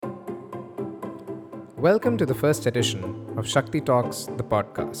Welcome to the first edition of Shakti Talks, the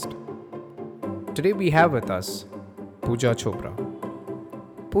podcast. Today we have with us Pooja Chopra.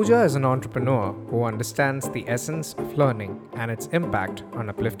 Pooja is an entrepreneur who understands the essence of learning and its impact on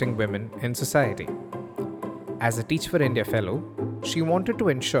uplifting women in society. As a Teach for India fellow, she wanted to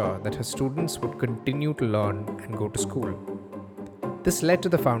ensure that her students would continue to learn and go to school. This led to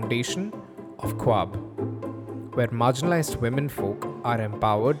the foundation of Khwab, where marginalized women folk are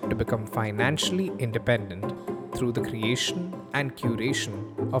empowered to become financially independent through the creation and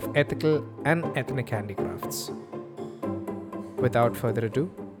curation of ethical and ethnic handicrafts. Without further ado,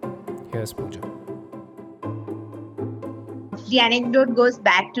 here's Pooja. The anecdote goes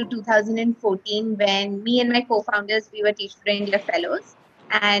back to 2014 when me and my co-founders, we were Teach for India fellows,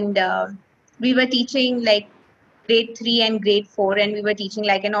 and we were teaching like grade 3 and grade 4, and we were teaching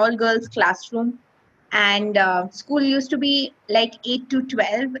like an all-girls classroom. And school used to be like 8 to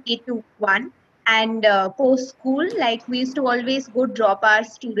 12, 8 to 1. And post school, like we used to always go drop our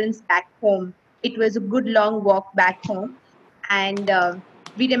students back home. It was a good long walk back home. And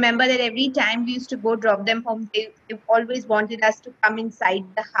we remember that every time we used to go drop them home, they always wanted us to come inside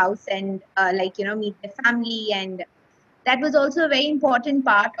the house and meet their family. And that was also a very important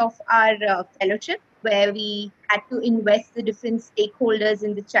part of our fellowship, where we had to invest the different stakeholders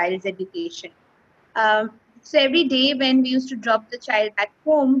in the child's education. So every day when we used to drop the child back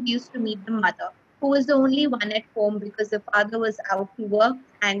home, we used to meet the mother, who was the only one at home because the father was out to work,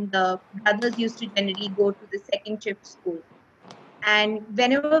 and the brothers used to generally go to the second shift school. And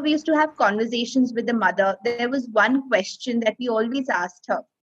whenever we used to have conversations with the mother, there was one question that we always asked her,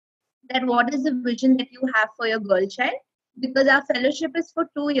 that what is the vision that you have for your girl child? Because our fellowship is for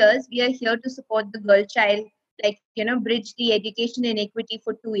 2 years. We are here to support the girl child, bridge the education inequity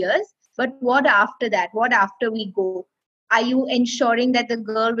for 2 years. But what after that? What after we go? Are you ensuring that the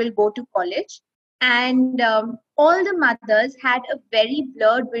girl will go to college? And all the mothers had a very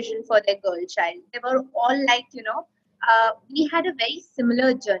blurred vision for their girl child. They were all like, we had a very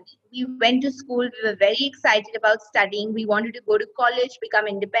similar journey. We went to school, we were very excited about studying, we wanted to go to college, become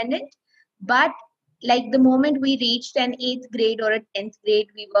independent. But like the moment we reached an 8th grade or a 10th grade,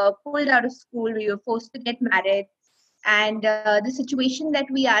 we were pulled out of school, we were forced to get married. And the situation that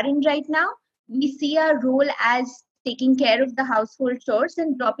we are in right now, we see our role as taking care of the household chores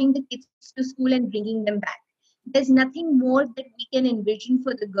and dropping the kids to school and bringing them back. There's nothing more that we can envision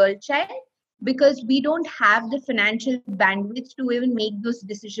for the girl child, because we don't have the financial bandwidth to even make those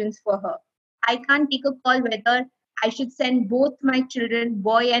decisions for her. I can't take a call whether I should send both my children,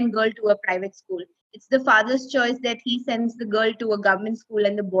 boy and girl, to a private school. It's the father's choice that he sends the girl to a government school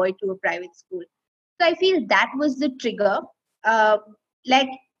and the boy to a private school. So I feel that was the trigger. Uh, like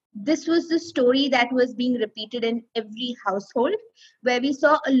this was the story that was being repeated in every household, where we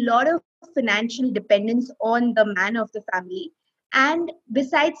saw a lot of financial dependence on the man of the family. And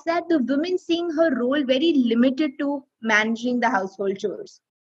besides that, the woman seeing her role very limited to managing the household chores.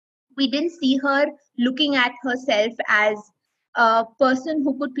 We didn't see her looking at herself as a person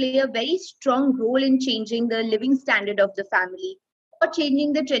who could play a very strong role in changing the living standard of the family or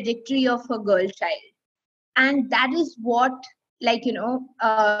changing the trajectory of her girl child. And that is what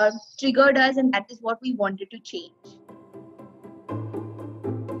triggered us, and that is what we wanted to change.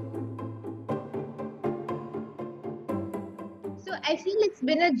 So I feel it's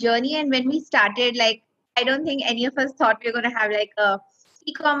been a journey, and when we started, like, I don't think any of us thought we were going to have like a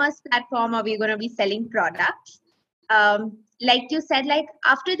e-commerce platform or we're going to be selling products. Like you said, like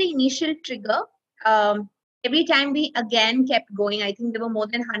after the initial trigger, every time we again kept going. I think there were more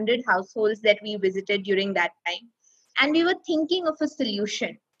than 100 households that we visited during that time, and we were thinking of a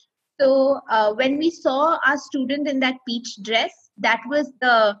solution. So when we saw our student in that peach dress, that was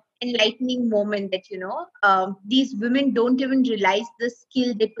the enlightening moment that, these women don't even realize the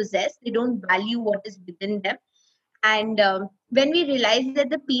skill they possess. They don't value what is within them. And when we realized that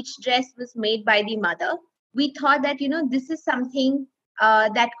the peach dress was made by the mother, we thought that, this is something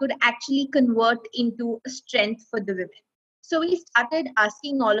that could actually convert into a strength for the women. So we started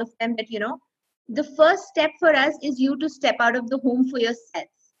asking all of them that, the first step for us is you to step out of the home for yourself.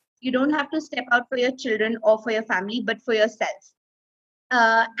 You don't have to step out for your children or for your family, but for yourself.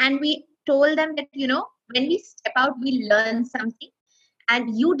 And we told them that, when we step out, we learn something,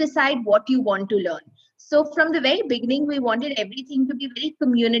 and you decide what you want to learn. So from the very beginning, we wanted everything to be very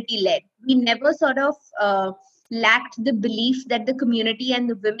community led. We never sort of lacked the belief that the community and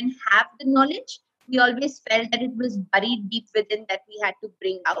the women have the knowledge. We always felt that it was buried deep within that we had to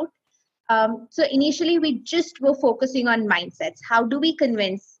bring out. So initially, we just were focusing on mindsets. How do we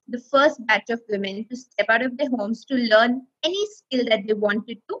convince the first batch of women to step out of their homes to learn any skill that they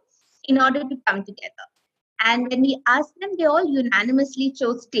wanted to in order to come together? And when we asked them, they all unanimously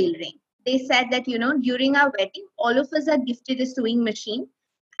chose tailoring. They said that, during our wedding, all of us are gifted a sewing machine,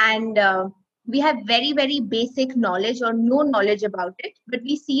 and we have very, very basic knowledge or no knowledge about it, but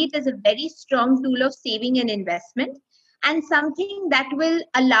we see it as a very strong tool of saving and investment, and something that will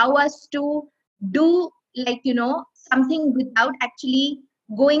allow us to do, something without actually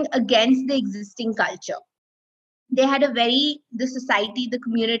going against the existing culture. They had the society, the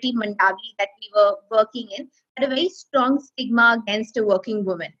community Mandavi that we were working in had a very strong stigma against a working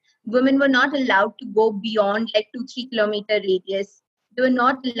woman. Women were not allowed to go beyond like 2-3 kilometer radius. They were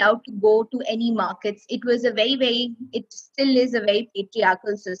not allowed to go to any markets. It was a it still is a very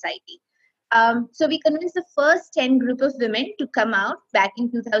patriarchal society. So we convinced the first 10 group of women to come out back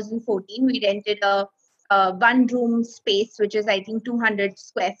in 2014. We rented a one-room space, which is, I think, 200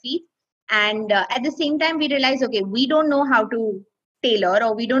 square feet. And at the same time, we realized, okay, we don't know how to tailor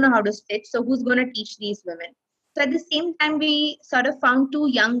or we don't know how to stitch. So who's going to teach these women? So at the same time, we sort of found two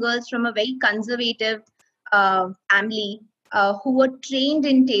young girls from a very conservative family who were trained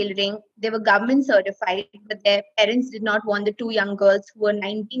in tailoring. They were government certified, but their parents did not want the two young girls who were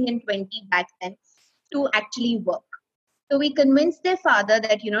 19 and 20 back then to actually work. So we convinced their father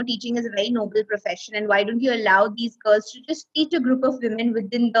that, teaching is a very noble profession, and why don't you allow these girls to just teach a group of women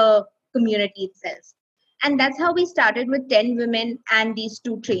within the community itself? And that's how we started with 10 women and these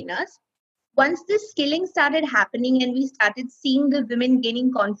two trainers. Once this skilling started happening and we started seeing the women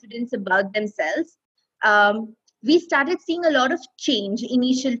gaining confidence about themselves, we started seeing a lot of change,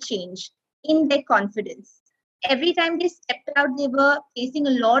 initial change in their confidence. Every time they stepped out, they were facing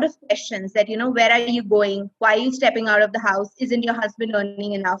a lot of questions that, where are you going? Why are you stepping out of the house? Isn't your husband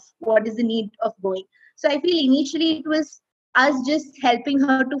earning enough? What is the need of going? So I feel initially it was us just helping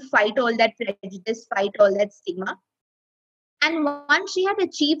her to fight all that prejudice, fight all that stigma. And once she had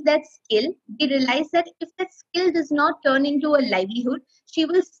achieved that skill, we realized that if that skill does not turn into a livelihood, she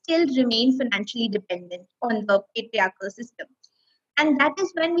will still remain financially dependent on the patriarchal system. And that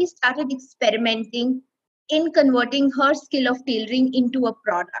is when we started experimenting in converting her skill of tailoring into a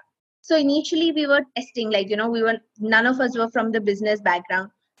product. So initially we were testing, none of us were from the business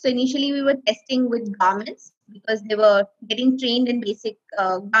background. So initially we were testing with garments because they were getting trained in basic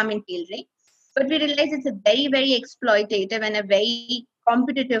garment tailoring. But we realized it's a very, very exploitative and a very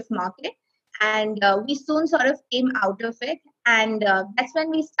competitive market. And we soon sort of came out of it. And that's when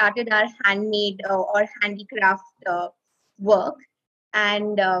we started our handmade or handicraft work.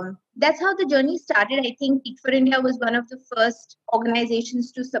 And that's how the journey started. I think Teach for India was one of the first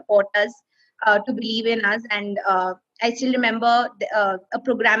organizations to support us, to believe in us. And I still remember a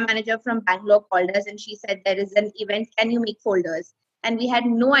program manager from Bangalore called us and she said, there is an event, can you make folders? And we had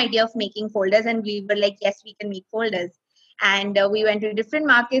no idea of making folders. And we were like, yes, we can make folders. And we went to different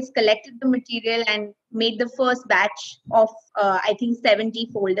markets, collected the material and made the first batch of, I think, 70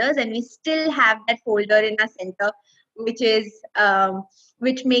 folders. And we still have that folder in our center, which is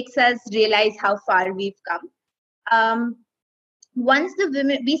which makes us realize how far we've come. Once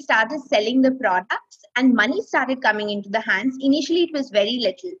we started selling the products and money started coming into the hands, initially it was very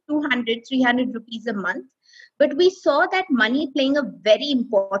little, 200-300 rupees a month, but we saw that money playing a very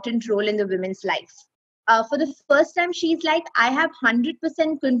important role in the women's life. For the first time, she's like, I have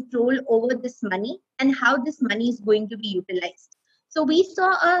 100% control over this money and how this money is going to be utilized. So we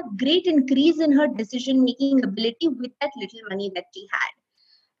saw a great increase in her decision-making ability with that little money that she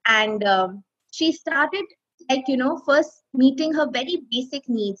had. And she started, first meeting her very basic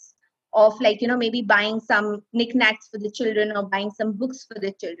needs of, maybe buying some knickknacks for the children or buying some books for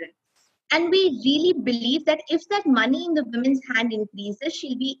the children. And we really believe that if that money in the women's hand increases,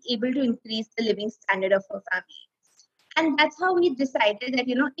 she'll be able to increase the living standard of her family. And that's how we decided that,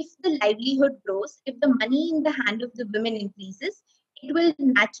 if the livelihood grows, if the money in the hand of the women increases, it will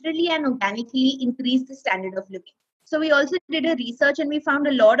naturally and organically increase the standard of living. So we also did a research and we found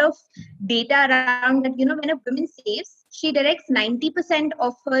a lot of data around that, when a woman saves, she directs 90%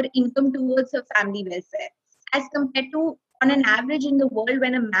 of her income towards her family welfare, as compared to, on an average in the world,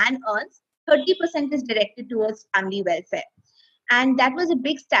 when a man earns, 30% is directed towards family welfare. And that was a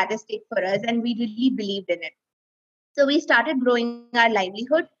big statistic for us and we really believed in it. So we started growing our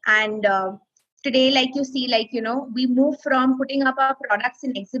livelihood, and today, like you see, we move from putting up our products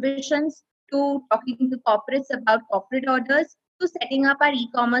in exhibitions to talking to corporates about corporate orders to setting up our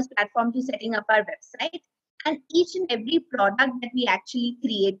e-commerce platform to setting up our website. And each and every product that we actually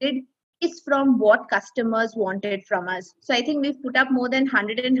created is from what customers wanted from us. So I think we've put up more than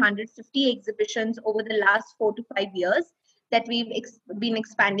 100 and 150 exhibitions over the last 4 to 5 years that we've been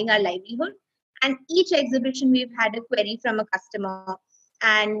expanding our livelihood. And each exhibition, we've had a query from a customer.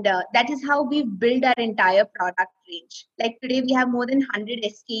 And that is how we build our entire product range. Like today we have more than 100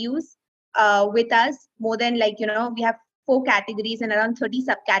 SKUs with us, more than, like, we have 4 categories and around 30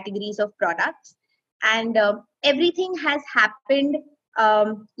 subcategories of products. And everything has happened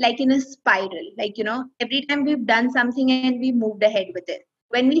like in a spiral. Like, every time we've done something and we moved ahead with it.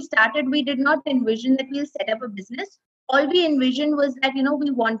 When we started, we did not envision that we'll set up a business. All we envisioned was that,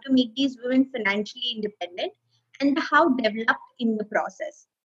 we want to make these women financially independent, and the how developed in the process.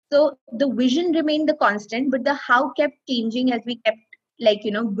 So the vision remained the constant, but the how kept changing as we kept, like,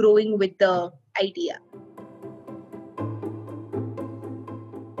 growing with the idea.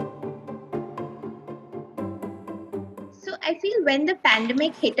 So I feel when the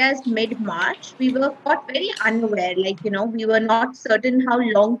pandemic hit us mid-March, we were caught very unaware. Like, we were not certain how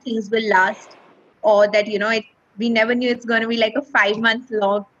long things will last, or that, we never knew it's going to be like a 5 month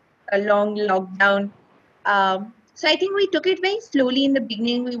long lockdown. So I think we took it very slowly in the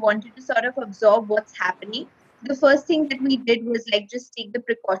beginning. We wanted to sort of absorb what's happening. The first thing that we did was like just take the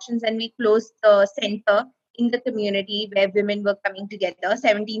precautions, and we closed the center in the community where women were coming together.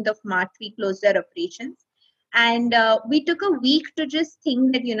 17th of March, we closed our operations. And we took a week to just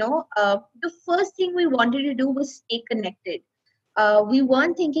think that, the first thing we wanted to do was stay connected. We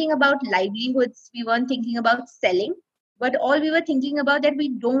weren't thinking about livelihoods, we weren't thinking about selling, but all we were thinking about that we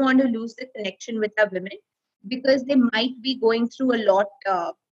don't want to lose the connection with our women, because they might be going through a lot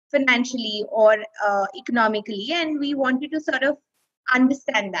financially or economically, and we wanted to sort of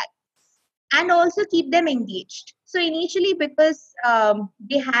understand that and also keep them engaged. So initially, because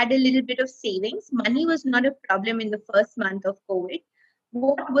they had a little bit of savings, money was not a problem in the first month of COVID.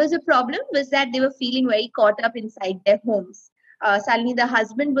 What was a problem was that they were feeling very caught up inside their homes. Suddenly, the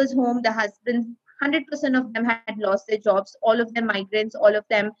husband was home. The husband, 100% of them had lost their jobs. All of them migrants. All of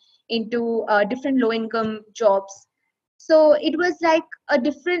them into different low-income jobs. So it was like a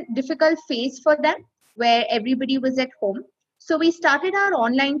different, difficult phase for them where everybody was at home. So we started our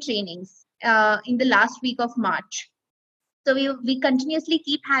online trainings in the last week of March. So we continuously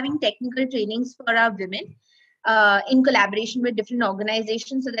keep having technical trainings for our women in collaboration with different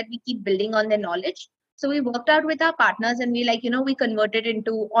organizations, so that we keep building on their knowledge. So we worked out with our partners, and we, like, we converted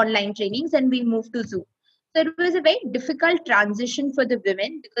into online trainings, and we moved to Zoom. So it was a very difficult transition for the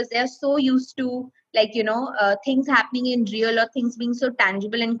women, because they are so used to, like, things happening in real, or things being so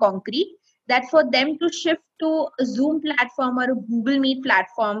tangible and concrete, that for them to shift to a Zoom platform or a Google Meet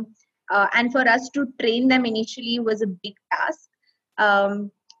platform, and for us to train them initially was a big task.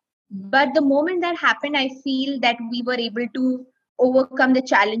 But the moment that happened, I feel that we were able to overcome the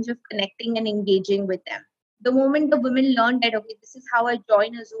challenge of connecting and engaging with them. The moment the women learned that, okay, this is how I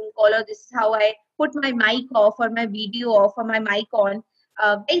join a Zoom call, or this is how I put my mic off or my video off or my mic on,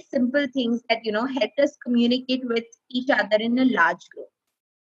 very simple things that, helped us communicate with each other in a large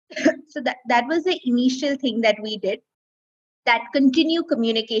group. So that was the initial thing that we did, that continue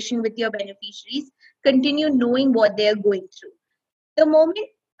communication with your beneficiaries, continue knowing what they are going through. The moment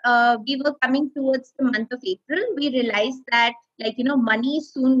we were coming towards the month of April, we realized that, like, money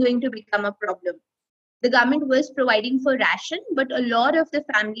is soon going to become a problem. The government was providing for ration, but a lot of the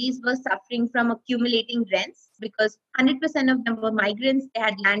families were suffering from accumulating rents, because 100% of them were migrants. They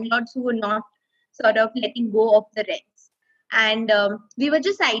had landlords who were not sort of letting go of the rents. And we were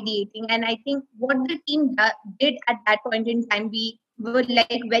just ideating. And I think what the team did at that point in time, we were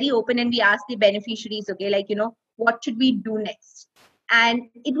like very open, and we asked the beneficiaries, okay, like, what should we do next? And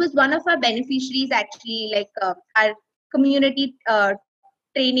it was one of our beneficiaries, actually, like our community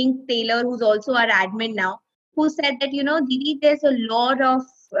training tailor, who's also our admin now, who said that, Didi, there's a lot of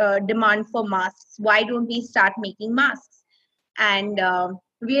demand for masks. Why don't we start making masks? And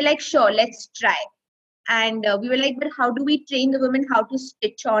we were like, sure, let's try. And we were like, but how do we train the women how to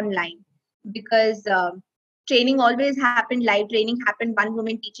stitch online? Because training always happened, live training happened, one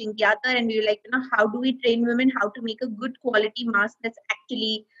woman teaching the other. And we were like, how do we train women how to make a good quality mask that's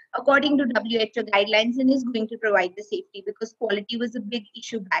actually according to WHO guidelines and is going to provide the safety, because quality was a big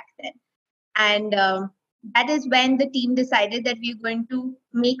issue back then. And that is when the team decided that we're going to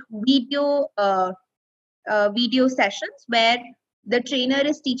make video sessions where the trainer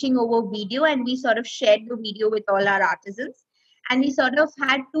is teaching over video, and we sort of shared the video with all our artisans. And we sort of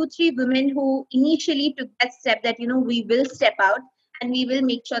had 2-3 women who initially took that step that, we will step out and we will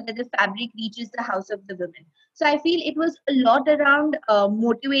make sure that the fabric reaches the house of the women. So I feel it was a lot around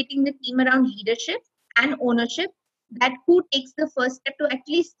motivating the team around leadership and ownership, that who takes the first step to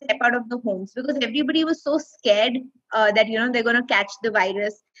actually step out of the homes, because everybody was so scared that, they're going to catch the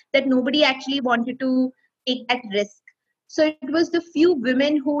virus, that nobody actually wanted to take that risk. So it was the few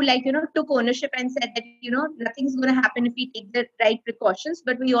women who took ownership and said that nothing's going to happen if we take the right precautions,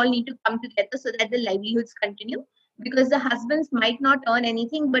 but we all need to come together so that the livelihoods continue, because the husbands might not earn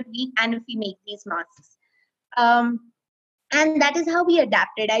anything, but we can if we make these masks. Um, and that is how we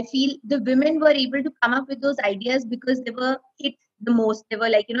adapted. I feel the women were able to come up with those ideas because they were hit the most. They were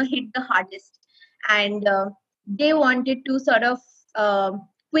hit the hardest, and they wanted to sort of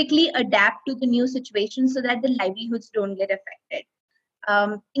quickly adapt to the new situation so that the livelihoods don't get affected.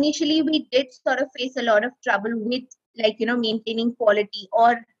 Initially we did sort of face a lot of trouble with maintaining quality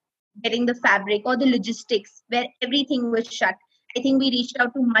or getting the fabric or the logistics where everything was shut. I think we reached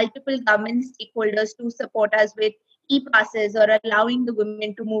out to multiple government stakeholders to support us with e-passes or allowing the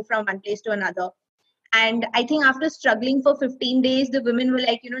women to move from one place to another. And I think after struggling for 15 days, the women were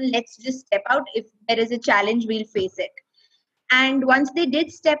like, let's just step out. If there is a challenge, we'll face it. And once they did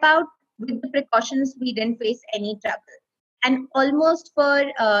step out with the precautions, we didn't face any trouble. And almost for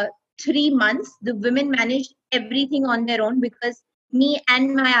 3 months, the women managed everything on their own because me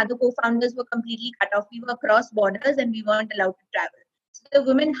and my other co-founders were completely cut off. We were across borders and we weren't allowed to travel. So the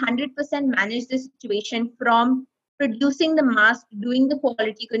women 100% managed the situation, from producing the mask, doing the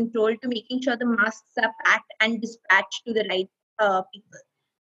quality control, to making sure the masks are packed and dispatched to the right people.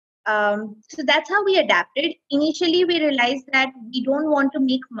 So that's how we adapted. Initially, we realized that we don't want to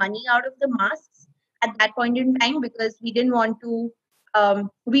make money out of the masks at that point in time, because we didn't want to.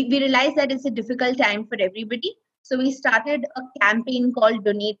 We realized that it's a difficult time for everybody. So we started a campaign called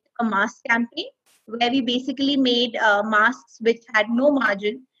Donate a Mask campaign, where we basically made masks which had no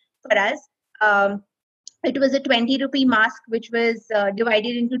margin for us. It was a 20 rupee mask, which was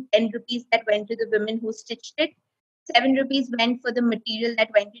divided into 10 rupees that went to the women who stitched it. 7 rupees went for the material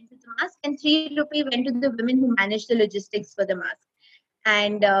that went into the mask, and 3 rupees went to the women who managed the logistics for the mask.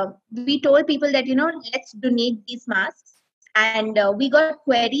 And we told people that, let's donate these masks. And we got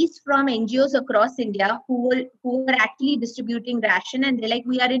queries from NGOs across India who were actually distributing ration, and they're like,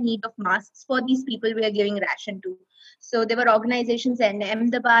 we are in need of masks for these people we are giving ration to. So there were organizations in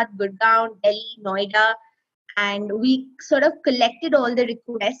Ahmedabad, Gurgaon, Delhi, Noida, and we sort of collected all the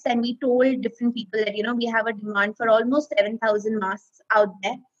requests, and we told different people that we have a demand for almost 7,000 masks out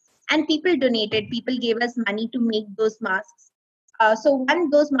there, and people donated. People gave us money to make those masks. So one,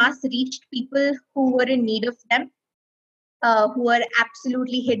 those masks reached people who were in need of them, who were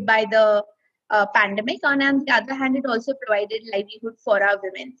absolutely hit by the pandemic. And on the other hand, it also provided livelihood for our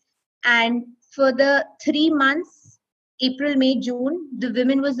women. And for the 3 months, April, May, June, the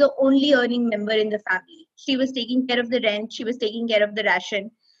woman was the only earning member in the family. She was taking care of the rent, she was taking care of the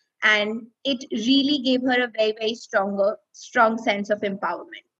ration, and it really gave her a very, very strong sense of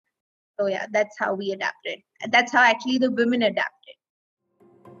empowerment. So yeah, that's how we adapted. That's how actually the women adapted.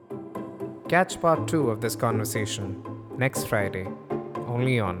 Catch part 2 of this conversation next Friday,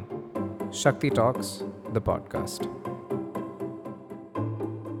 only on Shakti Talks, the podcast.